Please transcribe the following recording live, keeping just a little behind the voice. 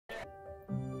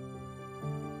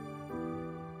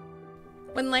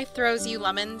When life throws you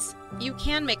lemons, you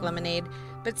can make lemonade,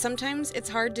 but sometimes it's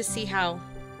hard to see how.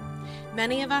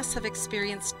 Many of us have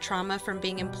experienced trauma from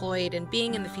being employed and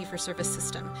being in the fee-for-service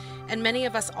system, and many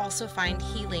of us also find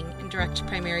healing in direct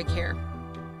primary care.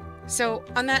 So,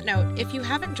 on that note, if you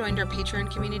haven't joined our Patreon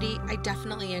community, I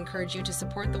definitely encourage you to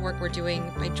support the work we're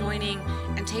doing by joining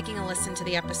and taking a listen to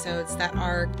the episodes that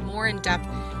are more in-depth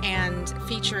and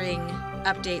featuring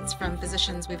updates from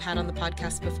physicians we've had on the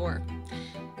podcast before.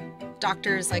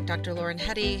 Doctors like Dr. Lauren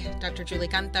Hetty, Dr. Julie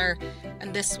Gunther,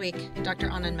 and this week, Dr.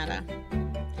 Anand Mehta.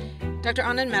 Dr.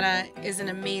 Anand Mehta is an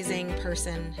amazing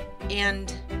person,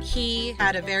 and he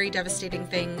had a very devastating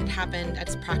thing happen at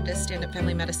his practice, Stand-Up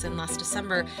Family Medicine, last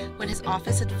December when his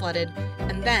office had flooded,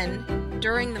 and then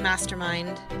during the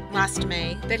mastermind last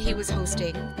May that he was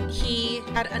hosting, he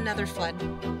had another flood.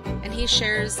 And he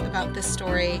shares about this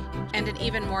story and an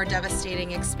even more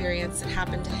devastating experience that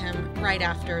happened to him right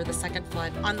after the second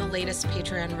flood on the latest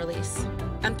Patreon release.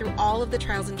 And through all of the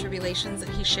trials and tribulations that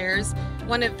he shares,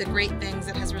 one of the great things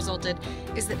that has resulted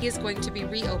is that he is going to be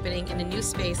reopening in a new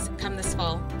space come this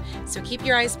fall. So keep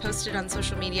your eyes posted on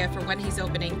social media for when he's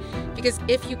opening, because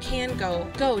if you can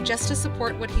go just to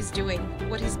support what he's doing,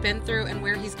 what he's been through, and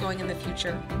where he's going in the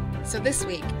future. So this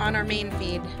week, on our main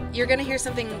feed, you're going to hear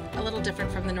something a little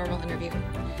different from the normal interview.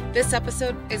 This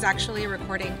episode is actually a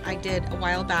recording I did a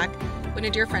while back when a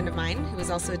dear friend of mine, who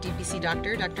is also a DPC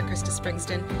doctor, Dr. Christa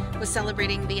Springston, was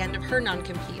celebrating the end of her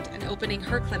non-compete and opening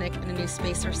her clinic in a new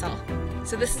space herself.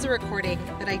 So this is a recording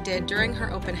that I did during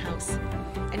her open house.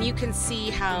 And you can see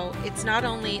how it's not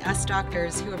only us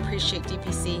doctors who appreciate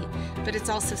DPC, but it's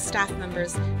also staff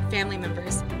members, family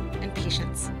members, and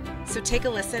patients. So take a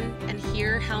listen and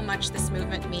hear how much this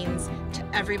movement means to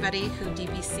everybody who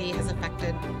DPC has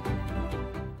affected.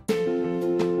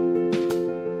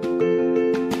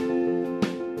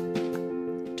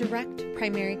 Direct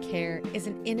primary care is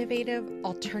an innovative,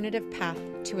 alternative path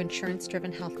to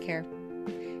insurance-driven healthcare.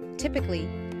 Typically,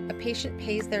 a patient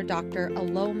pays their doctor a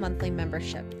low monthly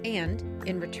membership and,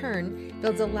 in return,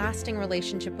 builds a lasting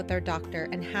relationship with their doctor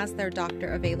and has their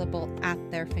doctor available at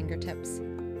their fingertips.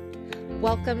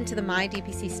 Welcome to the My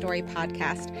DPC Story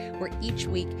podcast, where each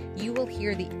week you will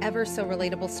hear the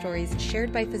ever-so-relatable stories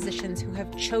shared by physicians who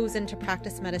have chosen to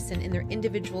practice medicine in their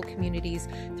individual communities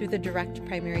through the direct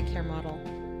primary care model.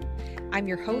 I'm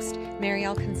your host,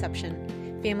 Marielle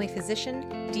Concepcion, family physician,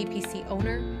 DPC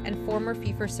owner, and former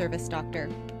fee-for-service doctor.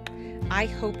 I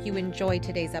hope you enjoy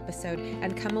today's episode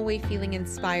and come away feeling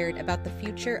inspired about the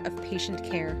future of patient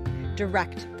care,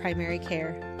 direct primary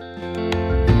care.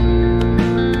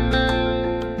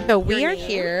 So we are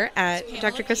here at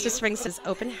Dr. Christa Springston's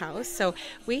open house. So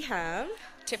we have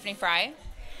Tiffany Fry.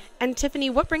 And Tiffany,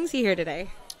 what brings you here today?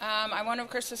 I'm one of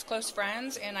Christa's close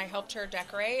friends, and I helped her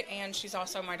decorate, and she's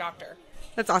also my doctor.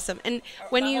 That's awesome. And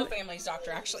when my whole family's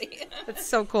doctor, actually. That's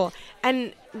so cool.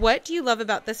 And what do you love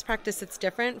about this practice that's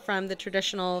different from the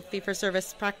traditional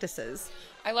fee-for-service practices?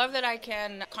 I love that I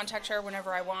can contact her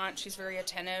whenever I want. She's very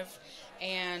attentive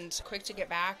and quick to get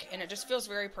back, and it just feels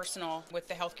very personal with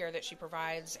the healthcare that she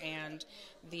provides and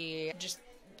the just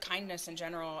kindness in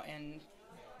general and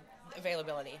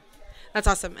availability. That's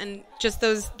awesome. And just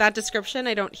that description,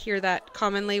 I don't hear that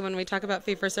commonly when we talk about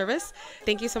fee-for-service.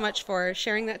 Thank you so much for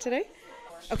sharing that today.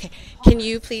 Okay. Can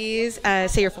you please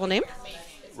say your full name?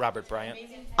 Robert Bryant.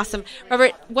 Awesome.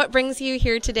 Robert, what brings you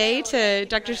here today to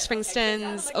Dr.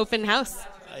 Springston's open house?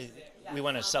 We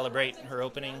want to celebrate her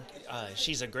opening.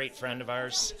 She's a great friend of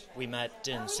ours. We met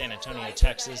in San Antonio,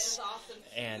 Texas,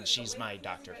 and she's my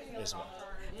doctor as well.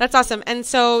 That's awesome. And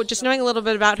so just knowing a little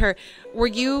bit about her, were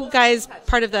you guys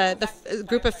part of the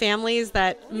group of families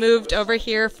that moved over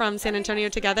here from San Antonio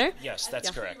together? Yes,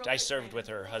 that's correct. I served with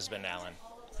her husband, Alan,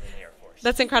 in the Air Force.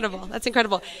 That's incredible. That's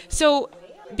incredible. So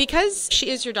because she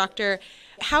is your doctor,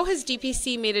 how has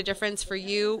DPC made a difference for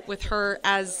you with her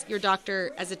as your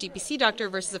doctor, as a DPC doctor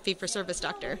versus a fee-for-service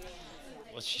doctor?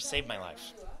 Well, she saved my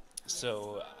life.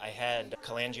 So I had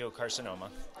cholangiocarcinoma,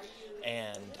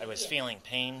 and I was feeling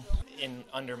pain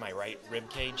under my right rib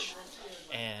cage.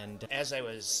 And as I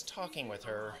was talking with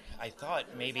her, I thought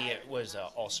maybe it was an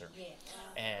ulcer.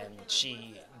 And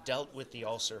she dealt with the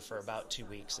ulcer for about 2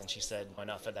 weeks, and she said,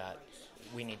 enough of that.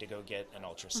 We need to go get an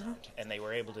ultrasound. Mm-hmm. And they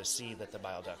were able to see that the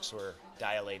bile ducts were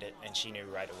dilated, and she knew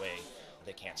right away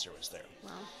the cancer was there.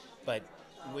 Wow. But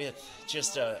with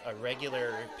just a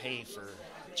regular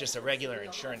just a regular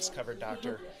insurance-covered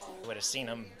doctor, I would have seen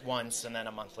him once, and then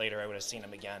a month later I would have seen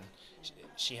him again.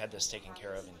 She had this taken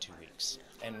care of in 2 weeks.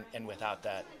 And without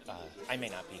that, I may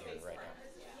not be here right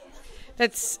now.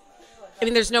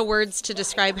 There's no words to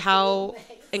describe how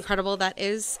incredible that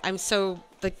is. I'm so,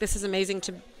 this is amazing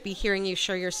to be hearing you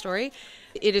share your story.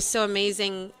 It is so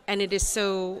amazing, and it's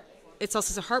also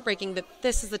so heartbreaking that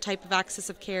this is the type of access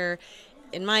of care,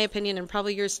 in my opinion, and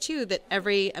probably yours too, that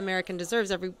every American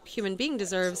deserves, every human being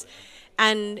deserves.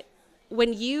 And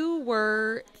when you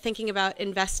were thinking about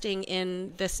investing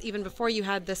in this, even before you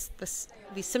had these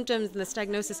symptoms and this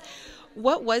diagnosis,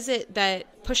 what was it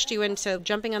that pushed you into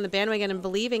jumping on the bandwagon and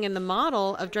believing in the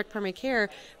model of direct primary care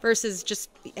versus just,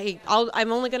 hey,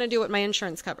 I'm only going to do what my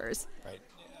insurance covers? Right.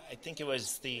 I think it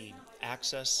was the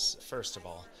access, first of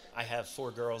all. I have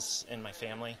 4 girls in my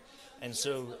family, and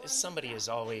so somebody is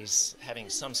always having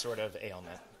some sort of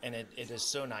ailment, and it is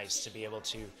so nice to be able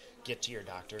to get to your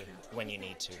doctor when you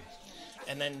need to.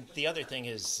 And then the other thing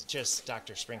is just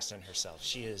Dr. Springston herself.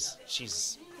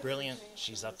 She's brilliant,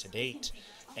 she's up to date,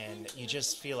 and you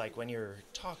just feel like when you're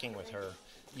talking with her,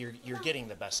 you're getting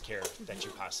the best care that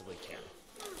you possibly can.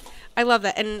 I love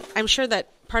that, and I'm sure that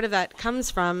part of that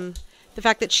comes from the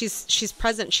fact that she's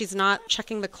present. She's not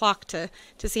checking the clock to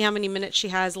see how many minutes she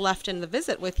has left in the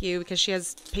visit with you because she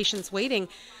has patients waiting,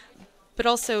 but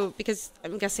also because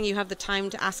I'm guessing you have the time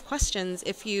to ask questions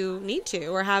if you need to,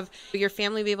 or have your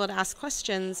family be able to ask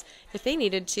questions if they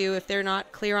needed to, if they're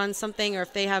not clear on something, or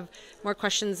if they have more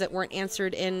questions that weren't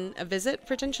answered in a visit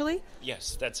potentially.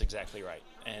 Yes, that's exactly right.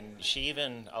 And she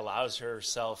even allows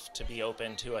herself to be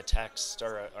open to a text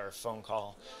or a phone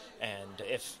call. And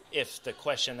if the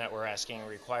question that we're asking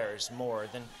requires more,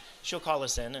 then she'll call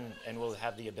us in and we'll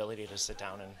have the ability to sit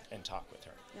down and talk with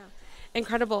her. Yeah.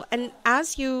 Incredible. And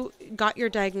as you got your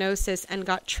diagnosis and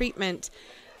got treatment,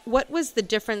 what was the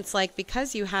difference like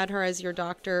because you had her as your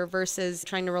doctor versus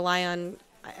trying to rely on,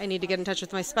 I need to get in touch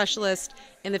with my specialist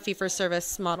in the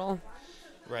fee-for-service model?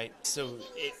 Right. So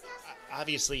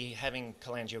obviously having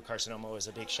cholangiocarcinoma was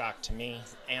a big shock to me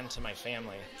and to my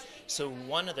family. So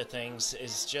one of the things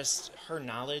is just her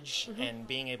knowledge and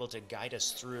being able to guide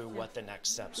us through what the next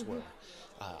steps were.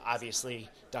 Obviously,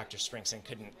 Dr. Springston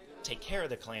couldn't take care of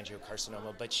the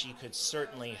cholangiocarcinoma, but she could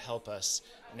certainly help us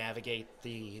navigate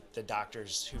the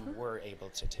doctors who were able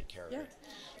to take care of it.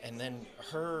 And then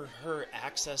her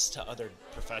access to other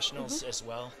professionals as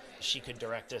well. She could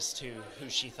direct us to who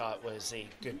she thought was a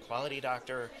good quality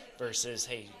doctor versus,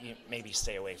 hey, you maybe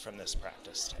stay away from this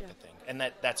practice type of thing. And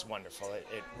that's wonderful.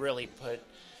 It really put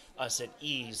us at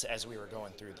ease as we were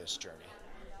going through this journey.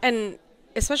 And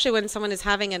especially when someone is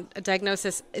having a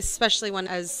diagnosis, especially one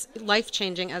as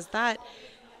life-changing as that,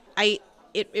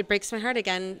 it breaks my heart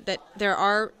again that there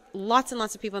are lots and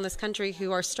lots of people in this country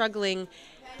who are struggling,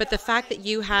 but the fact that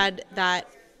you had that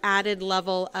added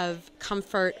level of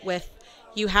comfort with,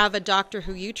 you have a doctor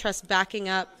who you trust backing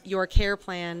up your care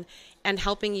plan and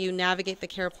helping you navigate the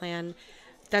care plan,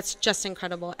 that's just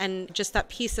incredible. And just that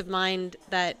peace of mind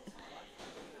that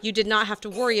you did not have to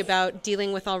worry about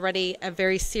dealing with already a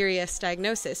very serious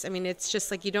diagnosis. I mean, it's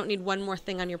just like you don't need one more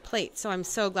thing on your plate. So I'm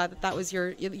so glad that was your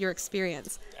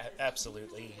experience.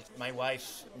 Absolutely. My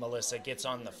wife, Melissa, gets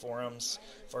on the forums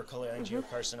for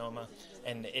cholangiocarcinoma,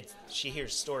 and she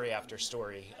hears story after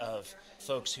story of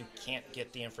folks who can't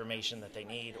get the information that they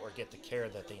need or get the care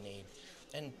that they need.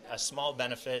 And a small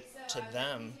benefit to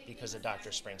them because of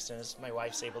Dr. Springston is my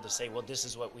wife's able to say, well, this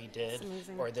is what we did,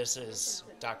 or this is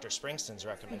Dr. Springston's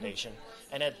recommendation.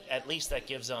 And at least that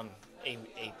gives them a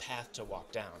path to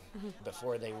walk down.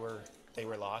 Before they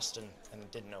were lost and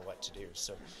didn't know what to do.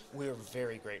 So we were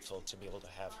very grateful to be able to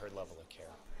have her level of care.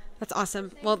 That's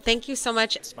awesome. Well, thank you so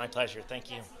much. It's my pleasure.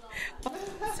 Thank you. So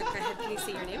go ahead, can you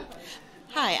say your name?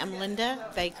 Hi, I'm Linda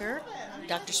Baker,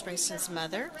 Dr. Springston's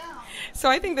mother. So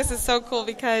I think this is so cool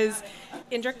because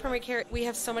in direct primary care, we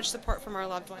have so much support from our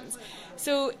loved ones.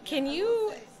 So can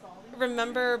you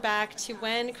remember back to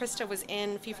when Christa was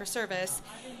in fee-for-service,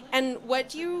 and what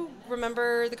do you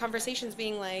remember the conversations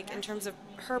being like in terms of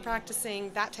her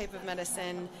practicing that type of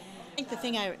medicine? I think the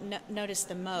thing I noticed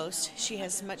the most, she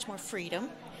has much more freedom,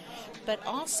 but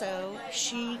also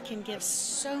she can give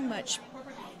so much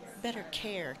better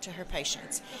care to her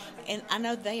patients. And I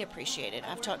know they appreciate it.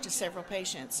 I've talked to several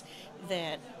patients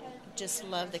that just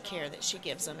love the care that she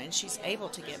gives them, and she's able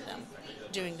to give them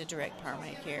doing the direct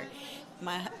primary care.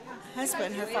 My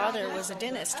husband, her father, was a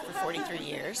dentist for 43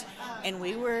 years, and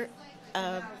we were,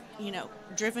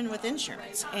 driven with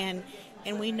insurance. And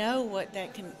we know what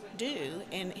that can do.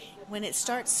 And when it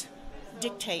starts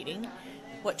dictating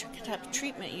what type of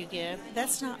treatment you give,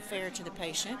 that's not fair to the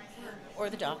patient or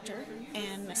the doctor.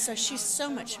 And so she's so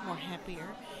much more happier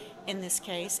in this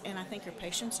case, and I think her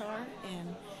patients are,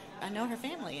 and I know her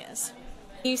family is.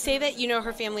 You say that you know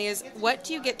her family is. What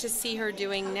do you get to see her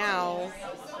doing now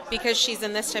because she's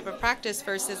in this type of practice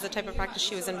versus the type of practice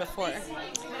she was in before?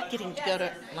 Getting to go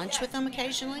to lunch with them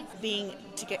occasionally,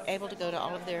 able to go to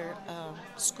all of their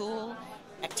school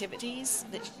activities,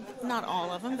 that not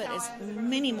all of them, but as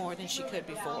many more than she could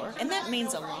before. And that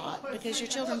means a lot because your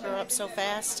children grow up so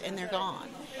fast and they're gone.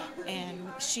 And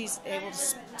she's able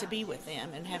to be with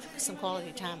them and have some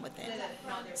quality time with them.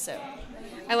 So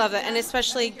I love that. And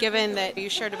especially given that you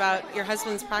shared about your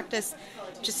husband's practice,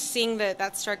 just seeing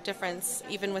that stark difference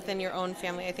even within your own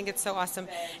family. I think it's so awesome.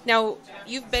 Now,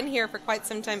 you've been here for quite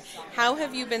some time. How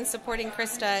have you been supporting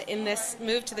Christa in this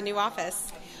move to the new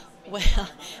office? Well,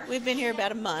 we've been here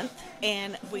about a month,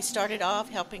 and we started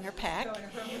off helping her pack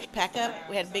up.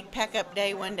 We had a big pack up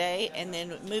day one day, and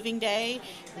then moving day,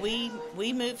 we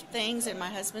moved things in my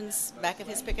husband's back of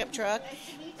his pickup truck.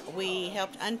 We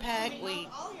helped unpack.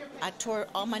 I tore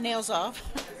all my nails off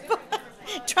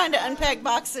trying to unpack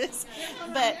boxes,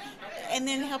 and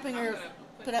then helping her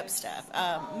put up stuff.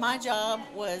 My job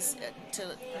was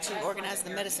to organize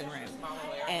the medicine room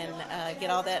and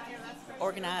get all that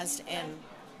organized and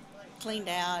cleaned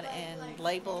out and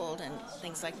labeled and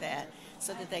things like that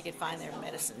so that they could find their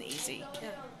medicine easy.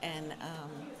 And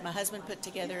my husband put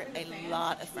together a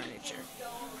lot of furniture.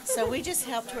 So we just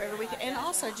helped wherever we could, and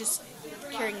also just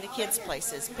carrying the kids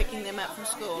places, picking them up from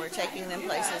school or taking them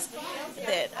places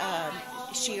that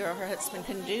she or her husband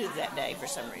couldn't do that day for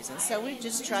some reason. So we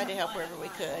just tried to help wherever we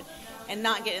could and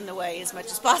not get in the way as much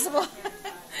as possible.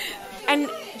 And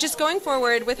just going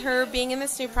forward with her being in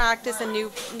this new practice and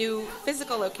new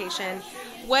physical location,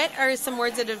 what are some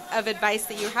words of advice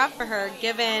that you have for her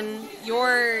given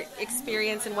your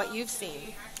experience and what you've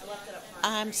seen?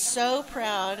 I'm so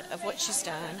proud of what she's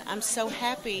done. I'm so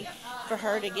happy for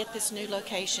her to get this new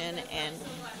location and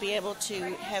be able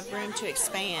to have room to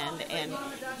expand. And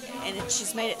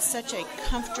she's made it such a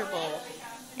comfortable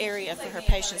area for her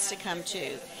patients to come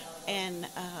to. And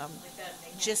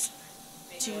just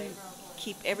to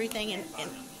keep everything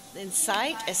in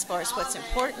sight as far as what's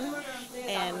important,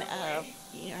 and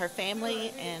her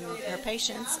family and her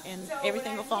patients, and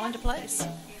everything will fall into place.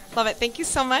 Love it. Thank you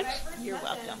so much. You're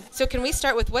welcome. So can we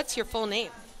start with what's your full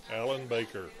name? Alan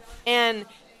Baker. And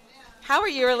how are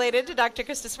you related to Dr.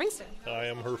 Christa Springston? I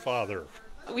am her father.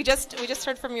 We just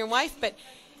heard from your wife, but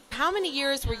how many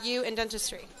years were you in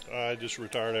dentistry? I just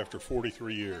retired after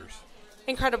 43 years.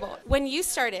 Incredible. When you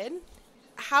started,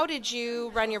 how did you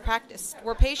run your practice?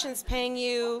 Were patients paying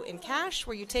you in cash?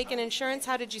 Were you taking insurance?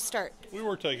 How did you start? We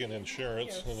were taking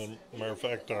insurance, and as a matter of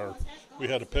fact, we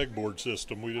had a pegboard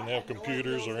system. We didn't have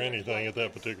computers or anything at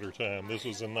that particular time. This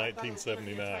was in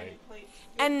 1979.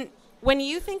 And when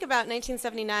you think about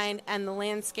 1979 and the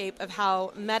landscape of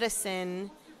how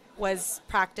medicine was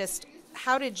practiced,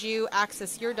 how did you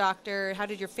access your doctor? How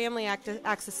did your family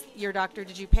access your doctor?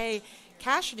 Did you pay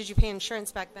cash or did you pay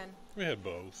insurance back then? We had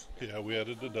both. Yeah, we had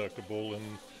a deductible, and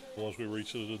once we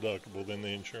reached the deductible, then the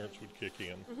insurance would kick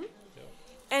in. Mm-hmm. Yeah.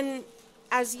 And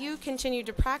as you continued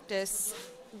to practice,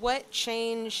 what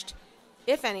changed,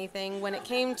 if anything, when it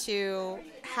came to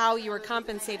how you were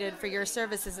compensated for your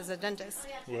services as a dentist?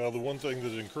 Well, the one thing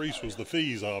that increased was the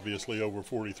fees, obviously, over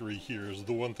 43 years.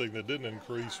 The one thing that didn't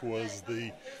increase was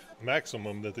the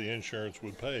maximum that the insurance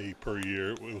would pay per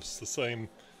year. It was the same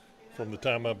from the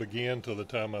time I began to the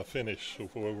time I finished. So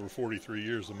for over 43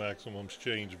 years, the maximums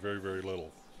changed very, very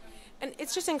little. And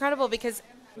it's just incredible because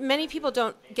many people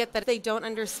don't get that. They don't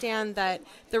understand that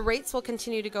the rates will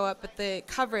continue to go up, but the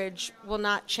coverage will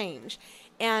not change.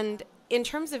 And in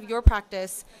terms of your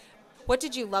practice, what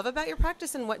did you love about your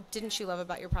practice and what didn't you love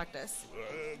about your practice?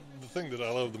 The thing that I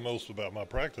loved the most about my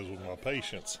practice was my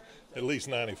patients. At least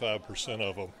 95%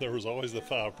 of them. There was always the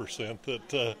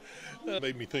 5% that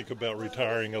made me think about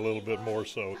retiring a little bit more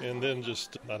so. And then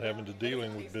just not having to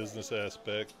dealing with business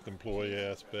aspect, employee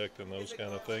aspect, and those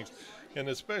kind of things. And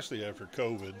especially after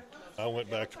COVID, I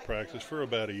went back to practice for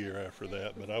about a year after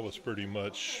that, but I was pretty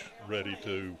much ready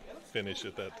to finish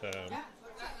at that time.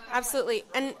 Absolutely.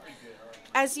 And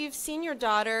as you've seen your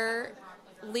daughter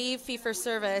leave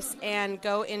fee-for-service and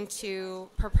go into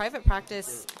her private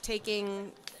practice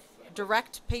taking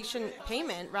direct patient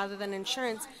payment rather than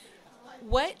insurance,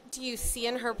 what do you see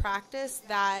in her practice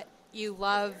that you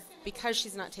love because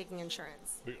she's not taking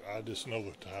insurance? I just know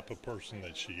the type of person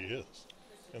that she is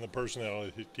and the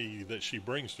personality that she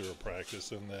brings to her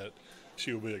practice, and that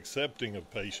she will be accepting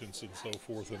of patients and so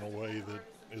forth in a way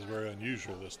that is very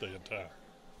unusual this day and time.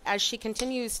 As she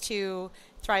continues to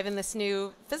thrive in this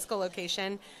new physical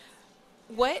location,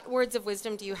 what words of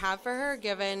wisdom do you have for her,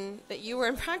 given that you were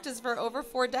in practice for over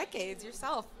 4 decades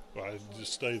yourself? Well, I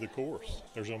just stay the course.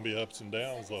 There's going to be ups and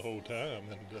downs the whole time,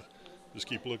 and just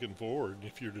keep looking forward.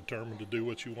 If you're determined to do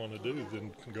what you want to do,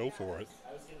 then go for it.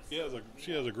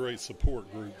 She has a great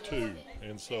support group, too,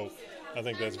 and so I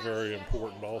think that's very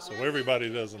important also.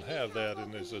 Everybody doesn't have that,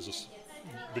 and there's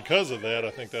because of that,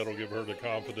 I think that'll give her the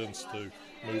confidence to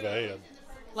move ahead.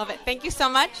 Love it. Thank you so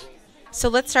much. So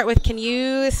let's start with, can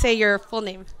you say your full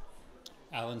name?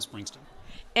 Alan Springston.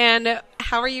 And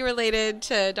how are you related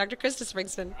to Dr. Christa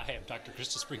Springston? I am Dr.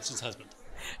 Christa Springston's husband.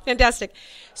 Fantastic.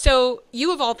 So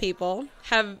you, of all people,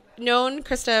 have known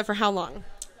Christa for how long?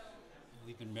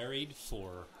 We've been married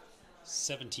for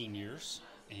 17 years,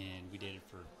 and we dated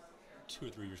for 2 or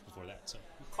 3 years before that. So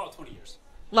we'll call it 20 years.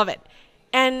 Love it.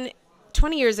 And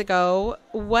 20 years ago,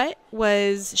 what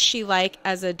was she like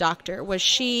as a doctor? Was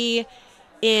she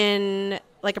in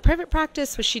like a private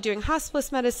practice? Was she doing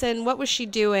hospice medicine? What was she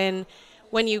doing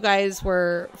when you guys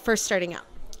were first starting out?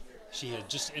 She had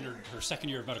just entered her second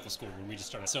year of medical school when we just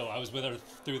started. So I was with her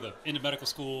through the end of medical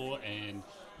school, and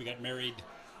we got married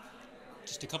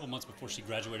just a couple months before she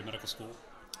graduated medical school.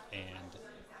 And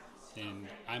then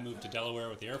I moved to Delaware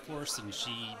with the Air Force, and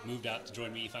she moved out to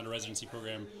join me, found a residency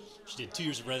program. She did 2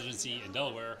 years of residency in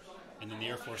Delaware, and then the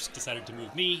Air Force decided to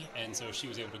move me, and so she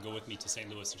was able to go with me to St.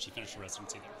 Louis, and she finished her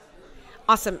residency there.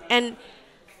 Awesome. And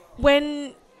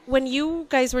when you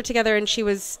guys were together and she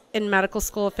was in medical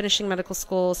school, finishing medical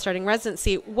school, starting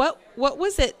residency, what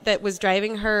was it that was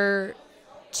driving her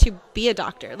to be a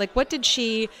doctor? Like, what did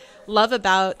she love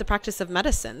about the practice of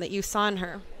medicine that you saw in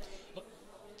her?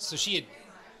 So she had,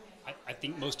 I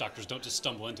think most doctors don't just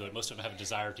stumble into it. Most of them have a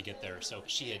desire to get there. So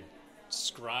she had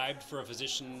scribed for a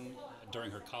physician during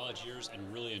her college years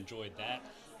and really enjoyed that.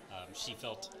 She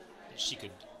felt that she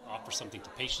could offer something to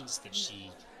patients, that she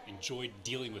enjoyed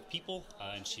dealing with people,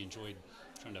 and she enjoyed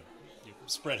trying to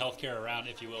spread healthcare around,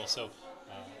 if you will. So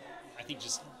I think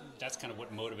just that's kind of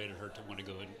what motivated her to want to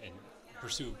go and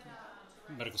pursue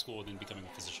medical school and then becoming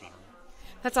a physician on her own.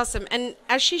 That's awesome. And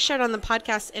as she shared on the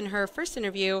podcast in her first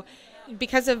interview,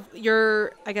 because of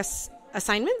your, I guess,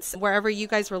 assignments, wherever you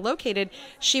guys were located,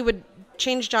 she would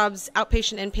change jobs,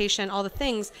 outpatient, inpatient, all the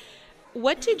things.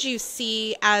 What did you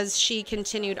see as she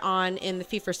continued on in the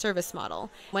fee-for-service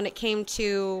model when it came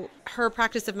to her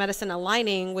practice of medicine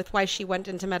aligning with why she went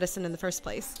into medicine in the first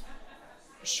place?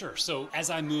 Sure. So as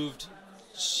I moved,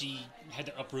 she had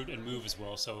to uproot and move as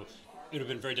well. So it would have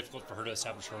been very difficult for her to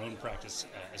establish her own practice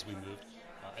as we moved.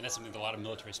 And that's something that a lot of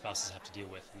military spouses have to deal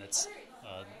with. And that's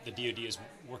the DoD is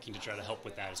working to try to help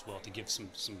with that as well, to give some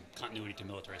continuity to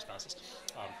military spouses.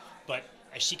 But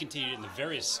as she continued in the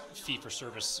various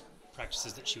fee-for-service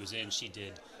practices that she was in, she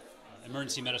did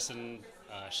emergency medicine,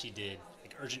 she did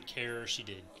like urgent care, she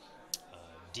did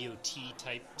DOT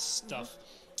type stuff.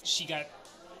 She got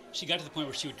to the point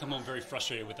where she would come home very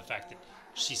frustrated with the fact that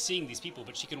she's seeing these people,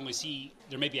 but she can only see,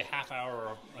 there may be a half hour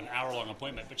or an hour long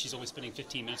appointment, but she's only spending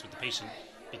 15 minutes with the patient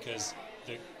because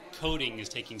the coding is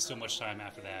taking so much time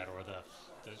after that, or the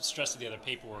stress of the other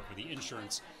paperwork or the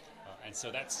insurance. And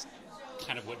so that's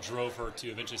kind of what drove her to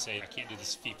eventually say, I can't do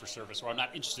this fee-for-service, or I'm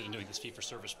not interested in doing this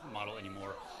fee-for-service model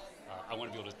anymore. I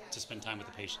want to be able to spend time with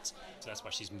the patients. So that's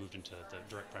why she's moved into the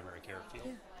direct primary care field.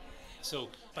 Yeah. So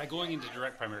by going into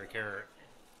direct primary care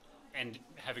and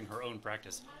having her own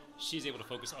practice, she's able to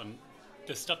focus on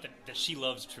the stuff that she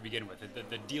loves to begin with,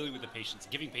 the dealing with the patients,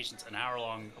 giving patients an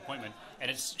hour-long appointment,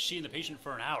 and it's she and the patient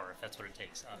for an hour, if that's what it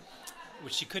takes,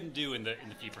 which she couldn't do in the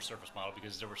fee-for-service model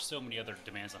because there were so many other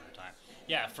demands on her time.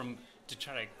 Yeah, to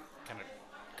try to kind of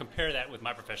compare that with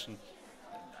my profession,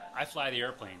 I fly the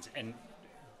airplanes, and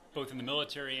both in the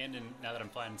military and now that I'm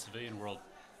flying in the civilian world,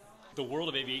 the world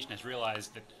of aviation has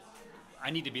realized that I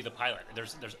need to be the pilot.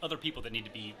 There's other people that need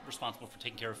to be responsible for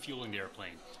taking care of fueling the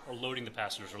airplane, or loading the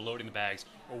passengers, or loading the bags,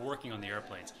 or working on the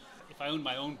airplanes. If I owned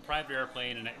my own private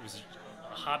airplane and it was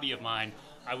a hobby of mine,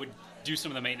 I would do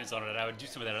some of the maintenance on it. I would do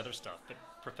some of that other stuff. But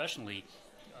professionally,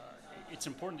 it's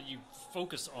important that you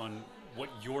focus on what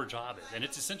your job is. And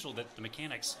it's essential that the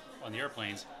mechanics on the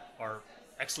airplanes are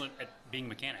excellent at being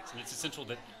mechanics. And it's essential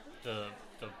that the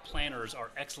planners are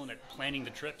excellent at planning the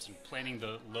trips and planning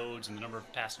the loads and the number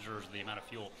of passengers, the amount of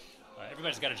fuel.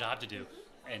 Everybody's got a job to do,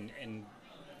 and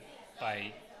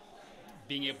by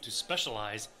being able to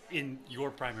specialize in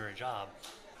your primary job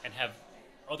and have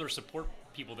other support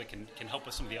people that can help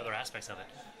with some of the other aspects of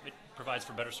it, it provides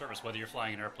for better service, whether you're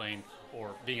flying an airplane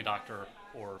or being a doctor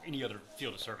or any other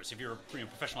field of service. If you're a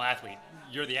professional athlete,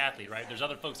 you're the athlete, right? There's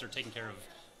other folks that are taking care of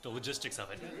the logistics of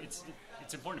it. It's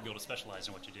important to be able to specialize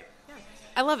in what you do.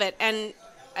 I love it. And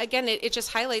again, it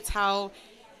just highlights how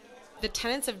the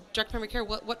tenets of direct primary care,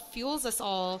 what fuels us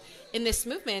all in this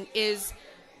movement is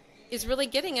really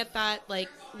getting at that, like,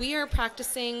 we are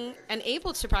practicing and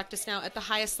able to practice now at the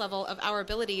highest level of our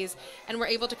abilities, and we're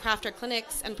able to craft our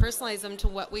clinics and personalize them to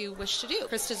what we wish to do.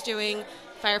 Christa's doing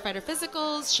firefighter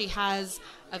physicals. She has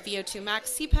a VO2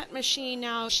 max CPAP machine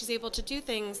now. She's able to do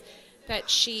things that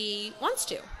she wants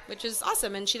to, which is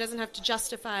awesome. And she doesn't have to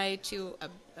justify to an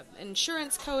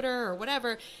insurance coder or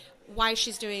whatever why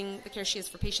she's doing the care she is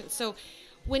for patients. So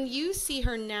when you see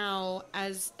her now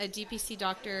as a DPC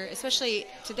doctor, especially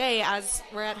today as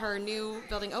we're at her new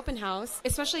building open house,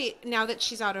 especially now that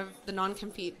she's out of the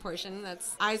non-compete portion,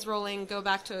 that's eyes rolling, go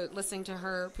back to listening to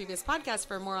her previous podcast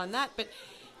for more on that. But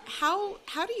how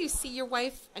do you see your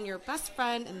wife and your best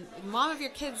friend and mom of your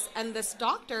kids and this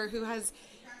doctor who has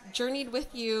journeyed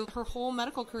with you her whole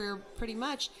medical career pretty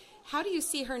much, how do you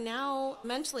see her now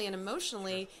mentally and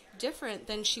emotionally different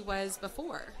than she was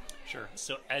before? Sure.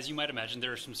 So as you might imagine,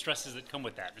 there are some stresses that come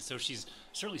with that. And so she's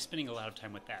certainly spending a lot of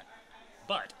time with that.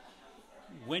 But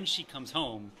when she comes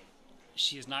home,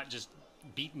 she is not just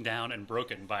beaten down and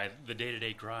broken by the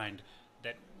day-to-day grind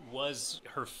that was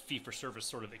her fee-for-service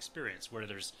sort of experience, where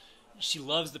she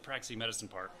loves the practicing medicine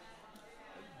part,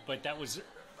 but that was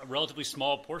a relatively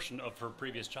small portion of her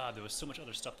previous job. There was so much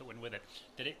other stuff that went with it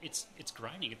that it's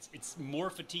grinding. It's more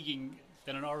fatiguing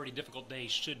than an already difficult day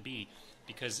should be,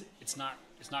 because it's not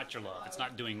your love. It's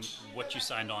not doing what you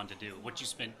signed on to do, what you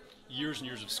spent years and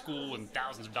years of school and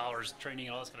thousands of dollars training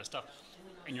and all this kind of stuff,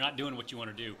 and you're not doing what you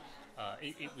want to do.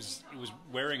 It was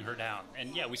wearing her down,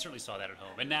 and yeah, we certainly saw that at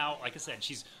home. And now, like I said,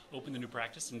 she's opened the new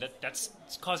practice, and that's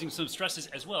causing some stresses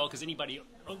as well, because anybody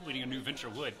opening a new venture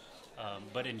would.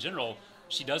 But in general,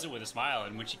 she does it with a smile,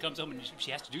 and when she comes home and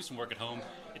she has to do some work at home,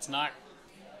 it's not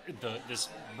this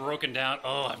broken down,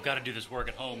 oh, I've got to do this work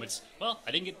at home. It's, well,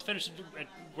 I didn't get to finish at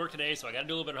work today, so I got to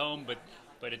do a little bit at home,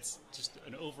 but it's just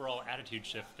an overall attitude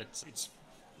shift it's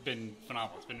been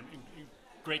phenomenal. It's been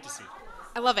great to see.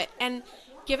 I love it. And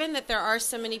given that there are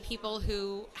so many people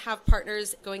who have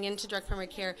partners going into direct primary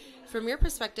care, from your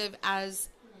perspective as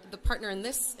the partner in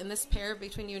this pair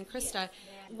between you and Christa,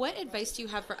 what advice do you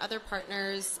have for other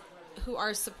partners who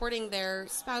are supporting their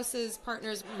spouses,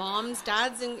 partners, moms,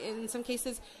 dads in some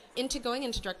cases into going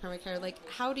into direct primary care? Like,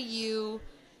 how do you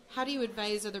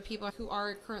advise other people who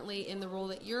are currently in the role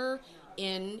that you're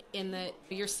in that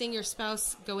you're seeing your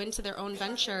spouse go into their own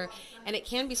venture, and it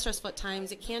can be stressful at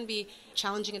times, it can be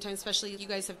challenging at times, especially you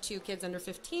guys have 2 kids under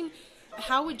 15.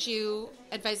 How would you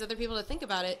advise other people to think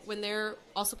about it when they're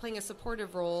also playing a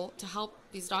supportive role to help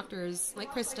these doctors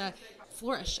like Christa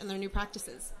flourish in their new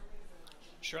practices?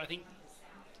 Sure, I think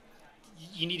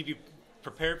you need to be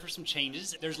prepared for some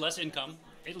changes. There's less income,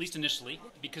 at least initially,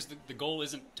 because the goal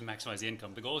isn't to maximize the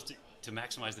income. The goal is to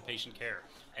maximize the patient care.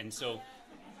 And so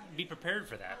be prepared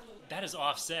for that. That is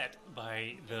offset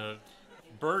by the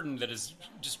burden that is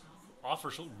just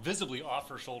visibly off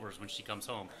her shoulders when she comes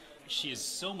home. She is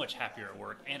so much happier at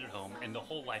work and at home, and the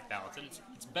whole life balance, and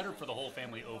it's better for the whole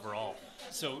family overall.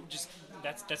 So just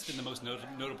that's been the most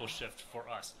notable shift for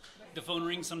us. The phone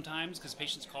rings sometimes because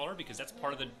patients call her, because that's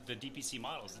part of the DPC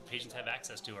models, that patients have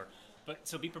access to her. But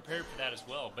so be prepared for that as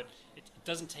well. But it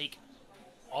doesn't take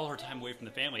all her time away from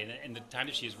the family, and the time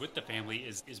that she is with the family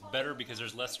is better because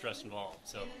there's less stress involved.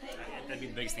 So that'd be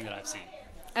the biggest thing that I've seen.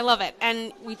 I love it.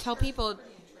 And we tell people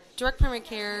direct primary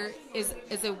care is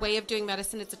a way of doing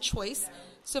medicine. It's a choice.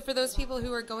 So for those people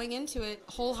who are going into it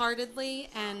wholeheartedly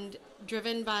and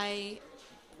driven by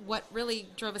what really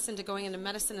drove us into going into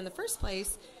medicine in the first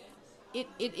place, it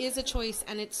is a choice,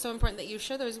 and it's so important that you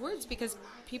share those words, because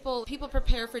people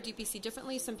prepare for DPC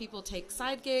differently. Some people take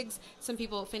side gigs. Some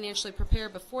people financially prepare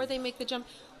before they make the jump,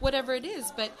 whatever it is.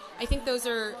 But I think those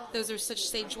are such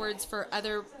sage words for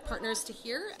other partners to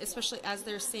hear, especially as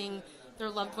they're seeing their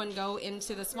loved one go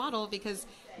into this model, because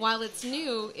while it's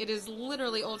new, it is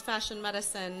literally old-fashioned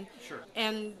medicine. Sure.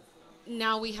 And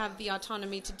now we have the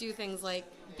autonomy to do things like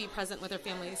be present with our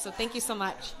families. So thank you so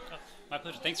much. My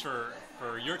pleasure. Thanks for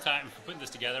your time, for putting this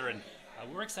together, and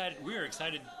we're excited. We are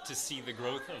excited to see the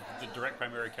growth of the direct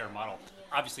primary care model.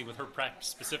 Obviously, with her practice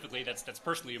specifically, that's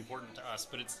personally important to us.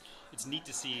 But it's neat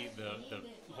to see the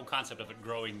whole concept of it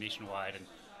growing nationwide, and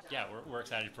yeah, we're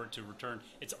excited for it to return.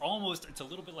 It's a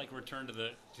little bit like a return to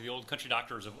the old country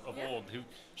doctors of old, who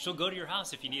she'll go to your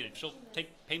house if you need it. She'll take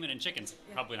payment in chickens.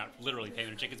 Probably not literally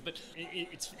payment in chickens, but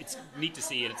it's neat to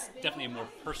see, and it's definitely a more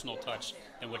personal touch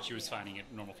than what she was finding at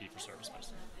normal fee-for-service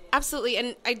medicine. Absolutely.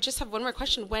 And I just have one more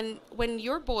question. When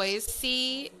your boys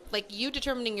see, like, you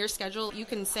determining your schedule, you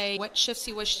can say what shifts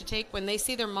you wish to take. When they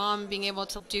see their mom being able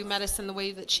to do medicine the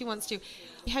way that she wants to,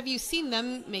 have you seen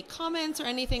them make comments or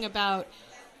anything about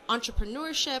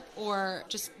entrepreneurship or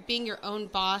just being your own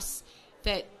boss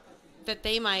that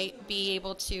they might be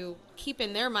able to keep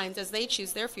in their minds as they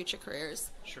choose their future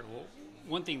careers? Sure. Well,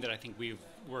 one thing that I think we've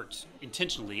worked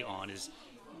intentionally on is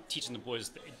teaching the boys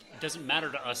that it doesn't matter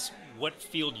to us what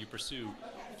field you pursue.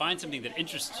 find something that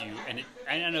interests you, and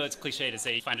I know it's cliche to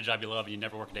say find a job you love and you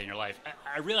never work a day in your life.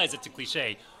 I realize it's a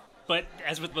cliche, but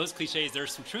as with most cliches,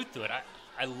 there's some truth to it.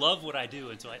 I love what I do,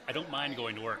 and so I don't mind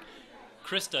going to work.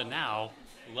 Christa now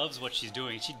loves what she's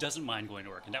doing. She doesn't mind going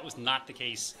to work, and that was not the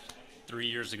case 3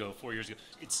 years ago, 4 years ago.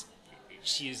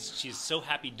 She is so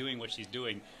happy doing what she's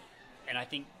doing, and I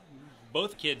think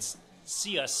both kids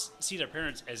see their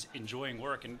parents as enjoying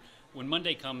work. And when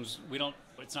Monday comes,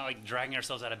 it's not like dragging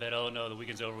ourselves out of bed. Oh no, the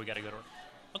weekend's over, we got to go to work.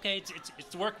 Okay,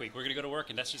 it's the work week. We're going to go to work,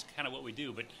 and that's just kind of what we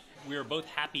do. But we're both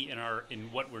happy in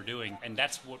what we're doing, and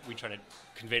that's what we try to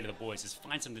convey to the boys: is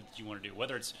find something that you want to do,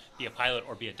 whether it's be a pilot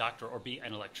or be a doctor or be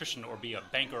an electrician or be a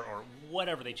banker or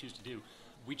whatever they choose to do.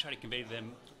 We try to convey to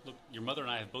them, look, your mother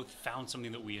and I have both found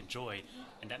something that we enjoy,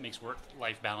 and that makes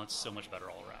work-life balance so much better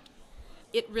all around.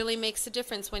 It really makes a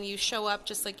difference when you show up,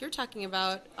 just like you're talking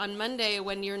about, on Monday,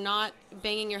 when you're not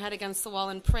banging your head against the wall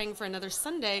and praying for another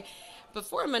Sunday.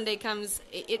 Before Monday comes,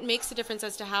 it makes a difference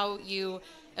as to how you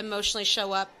emotionally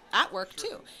show up at work,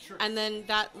 too. Sure. And then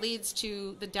that leads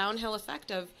to the downhill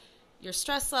effect of your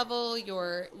stress level,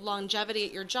 your longevity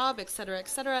at your job, et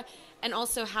cetera, and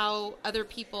also how other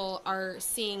people are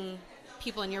seeing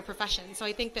people in your profession. So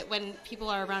I think that when people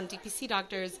are around DPC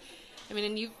doctors, I mean,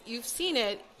 and you've seen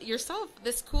it yourself,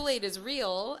 this Kool-Aid is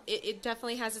real. It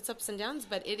definitely has its ups and downs,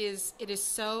 but it is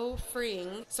so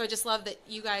freeing. So I just love that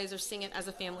you guys are seeing it as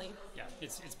a family. Yeah,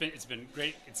 it's been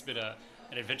great. It's been an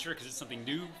adventure because it's something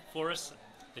new for us.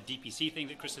 The DPC thing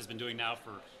that Chris has been doing now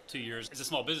for 2 years. As a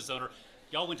small business owner,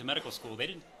 y'all went to medical school. They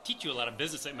didn't teach you a lot of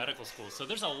business at medical school, so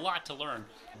there's a lot to learn.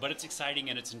 But it's exciting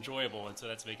and it's enjoyable, and so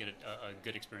that's making it a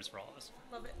good experience for all of us.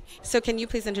 Love it. So can you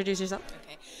please introduce yourself?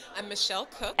 Okay, I'm Michelle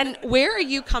Cook. And where are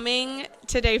you coming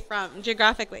today from,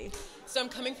 geographically? So I'm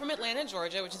coming from Atlanta,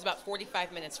 Georgia, which is about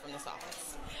 45 minutes from this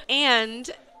office. And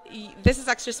this is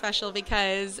extra special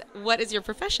because what is your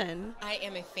profession? I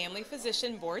am a family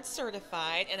physician, board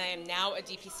certified, and I am now a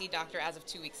DPC doctor as of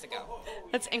 2 weeks ago.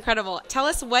 That's incredible. Tell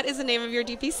us, what is the name of your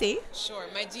DPC? Sure.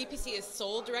 My DPC is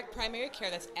Soul Direct Primary Care.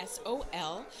 That's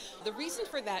SOL. The reason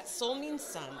for that, soul means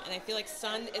sun, and I feel like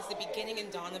sun is the beginning and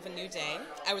dawn of a new day.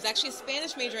 I was actually a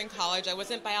Spanish major in college. I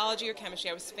wasn't biology or chemistry.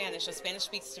 I was Spanish, so Spanish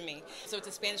speaks to me. So it's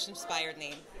a Spanish-inspired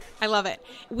name. I love it.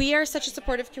 We are such a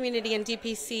supportive community in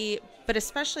DPC, but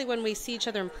especially when we see each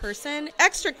other in person,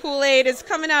 extra Kool-Aid is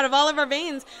coming out of all of our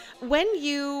veins. When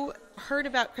you heard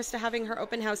about Christa having her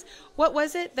open house, what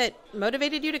was it that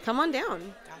motivated you to come on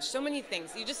down? Gosh, so many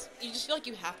things. You just feel like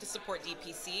you have to support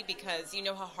DPC because you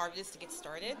know how hard it is to get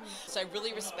started. So I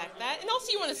really respect that. And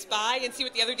also you want to spy and see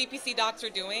what the other DPC docs are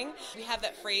doing. We have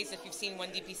that phrase, if you've seen one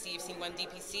DPC, you've seen one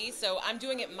DPC. So I'm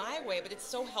doing it my way, but it's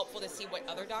so helpful to see what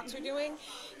other docs are doing.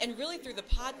 And really through the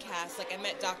podcast, like I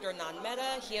met Dr. Anand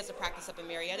Mehta. He has a practice up in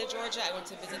Marietta, Georgia. I went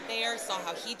to visit there, saw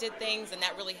how he did things, and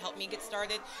that really helped me get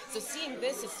started. So seeing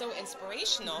this is so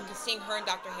inspirational because seeing her and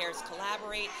Dr. Harris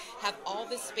collaborate, have all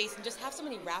this space, and just have so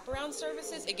many wraparound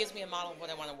services, it gives me a model of what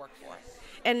I want to work for.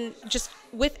 And just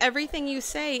with everything you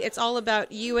say, it's all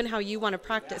about you and how you want to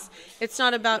practice. It's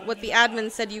not about what the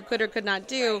admin said you could or could not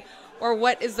do, or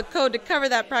what is the code to cover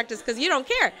that practice, because you don't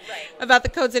care about the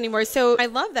codes anymore. So I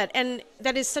love that. And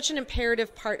that is such an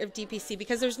imperative part of DPC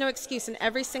because there's no excuse. In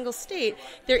every single state,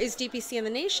 there is DPC in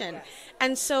the nation.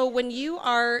 And so when you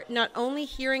are not only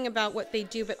hearing about what they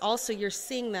do, but also you're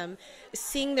seeing them,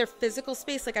 seeing their physical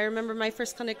space. Like I remember my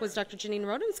first clinic was Dr. Janine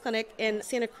Roden's clinic in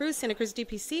Santa Cruz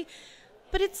DPC.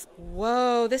 But it's,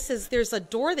 whoa, there's a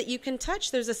door that you can touch.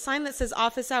 There's a sign that says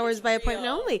office hours by appointment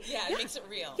only. Yeah, it makes it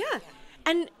real. Yeah.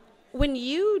 And when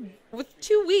with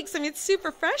 2 weeks, I mean, it's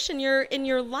super fresh in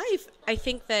your life. I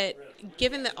think that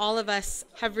given that all of us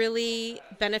have really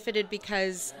benefited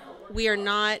because we are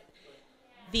not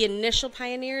the initial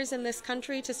pioneers in this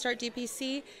country to start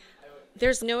DPC,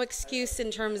 there's no excuse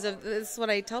in terms of, this is what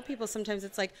I tell people sometimes,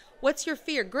 it's like, what's your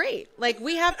fear? Great. Like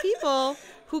we have people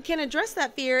who can address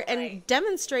that fear and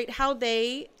demonstrate how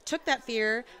they took that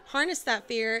fear, harnessed that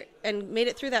fear, and made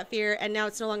it through that fear, and now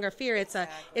it's no longer a fear. It's a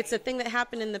thing that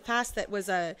happened in the past that was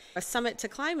a summit to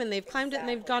climb, and they've climbed it and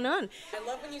they've gone on. I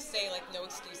love when you say like no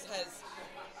excuse, because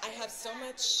I have so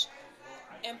much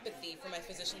empathy for my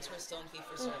physicians who are still in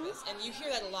fee-for-service. And you hear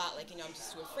that a lot, like, I'm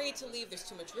just too afraid to leave, there's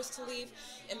too much risk to leave.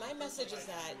 And my message is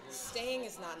that staying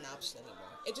is not an option anymore.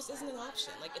 It just isn't an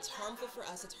option. Like, it's harmful for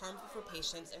us, it's harmful for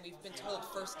patients, and we've been told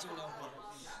first do no harm.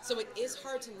 So it is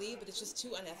hard to leave, but it's just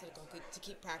too unethical to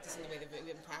keep practicing the way that we've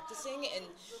been practicing. And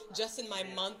just in my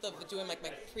month of doing like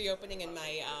my pre-opening and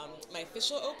my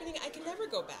official opening, I can never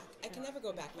go back. I can never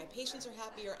go back. My patients are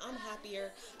happier, I'm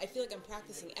happier, I feel like I'm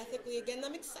practicing ethically again,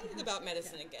 I'm excited about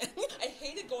medicine again. I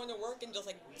hated going to work and just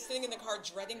like sitting in the car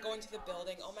dreading going to the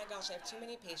building. Oh my gosh, I have too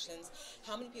many patients.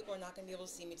 How many people are not going to be able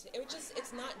to see me today?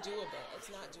 It's not doable. It's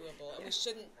not doable. And we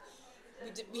shouldn't,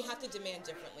 we have to demand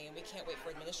differently, and we can't wait for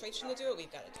administration to do it.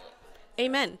 We've got to do it.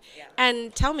 Amen. Yeah.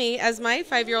 And tell me, as my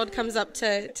 5-year-old comes up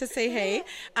to say hey,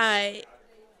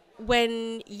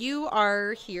 when you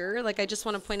are here, like, I just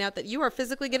want to point out that you are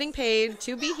physically getting paid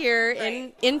to be here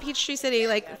in Peachtree City.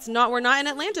 Like, we're not in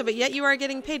Atlanta, but yet you are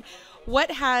getting paid.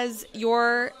 What has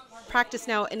your practice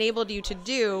now enabled you to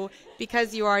do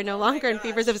because you are no longer in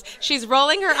fee-for-service? She's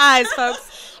rolling her eyes,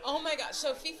 folks. Oh my gosh.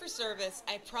 So fee-for-service,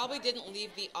 I probably didn't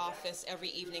leave the office every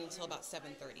evening until about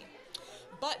 7:30.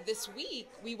 But this week,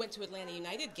 we went to Atlanta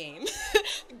United game,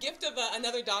 gift of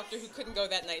another doctor who couldn't go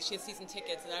that night. She had season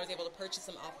tickets, and I was able to purchase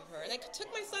them off of her. And I took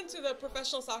my son to the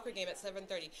professional soccer game at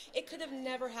 7:30. It could have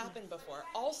never happened before.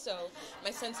 Also, my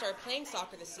son started playing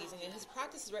soccer this season, and his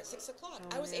practices were at 6 o'clock.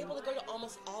 I was able to go to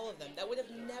almost all of them. That would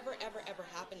have never, ever, ever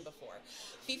happened before.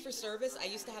 Fee-for-service, I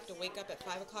used to have to wake up at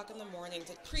 5 o'clock in the morning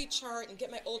to pre-chart and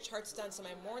get my old charts done, so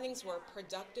my mornings were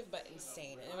productive but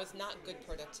insane, and it was not good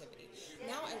productivity.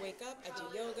 Now I wake up, I do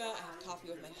yoga, I have coffee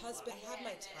with my husband, I have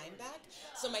my time back,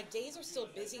 so my days are still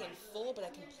busy and full, but I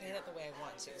can plan it the way I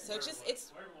want to. So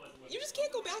you just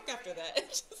can't go back after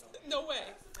that. No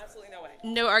way. Absolutely no way.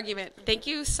 No argument. Thank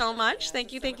you so much. Yes,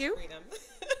 thank you. Thank you, Marianne.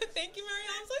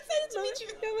 I'm so excited to meet you.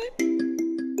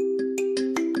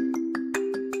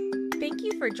 Thank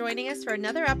you for joining us for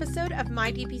another episode of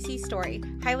My DPC Story,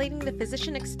 highlighting the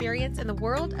physician experience in the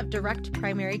world of direct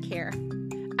primary care.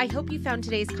 I hope you found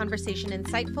today's conversation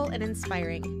insightful and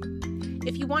inspiring.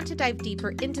 If you want to dive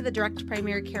deeper into the direct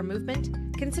primary care movement,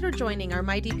 consider joining our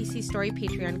My DPC Story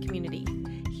Patreon community.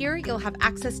 Here you'll have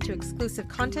access to exclusive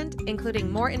content,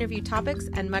 including more interview topics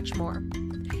and much more.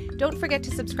 Don't forget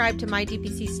to subscribe to My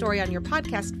DPC Story on your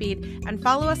podcast feed and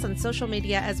follow us on social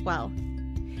media as well.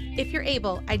 If you're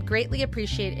able, I'd greatly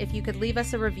appreciate if you could leave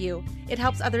us a review. It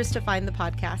helps others to find the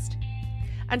podcast.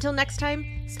 Until next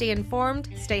time, stay informed,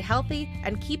 stay healthy,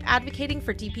 and keep advocating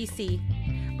for DPC.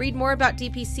 Read more about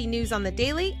DPC news on the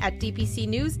daily at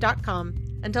dpcnews.com.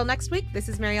 Until next week, this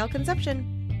is Marielle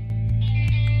Concepcion.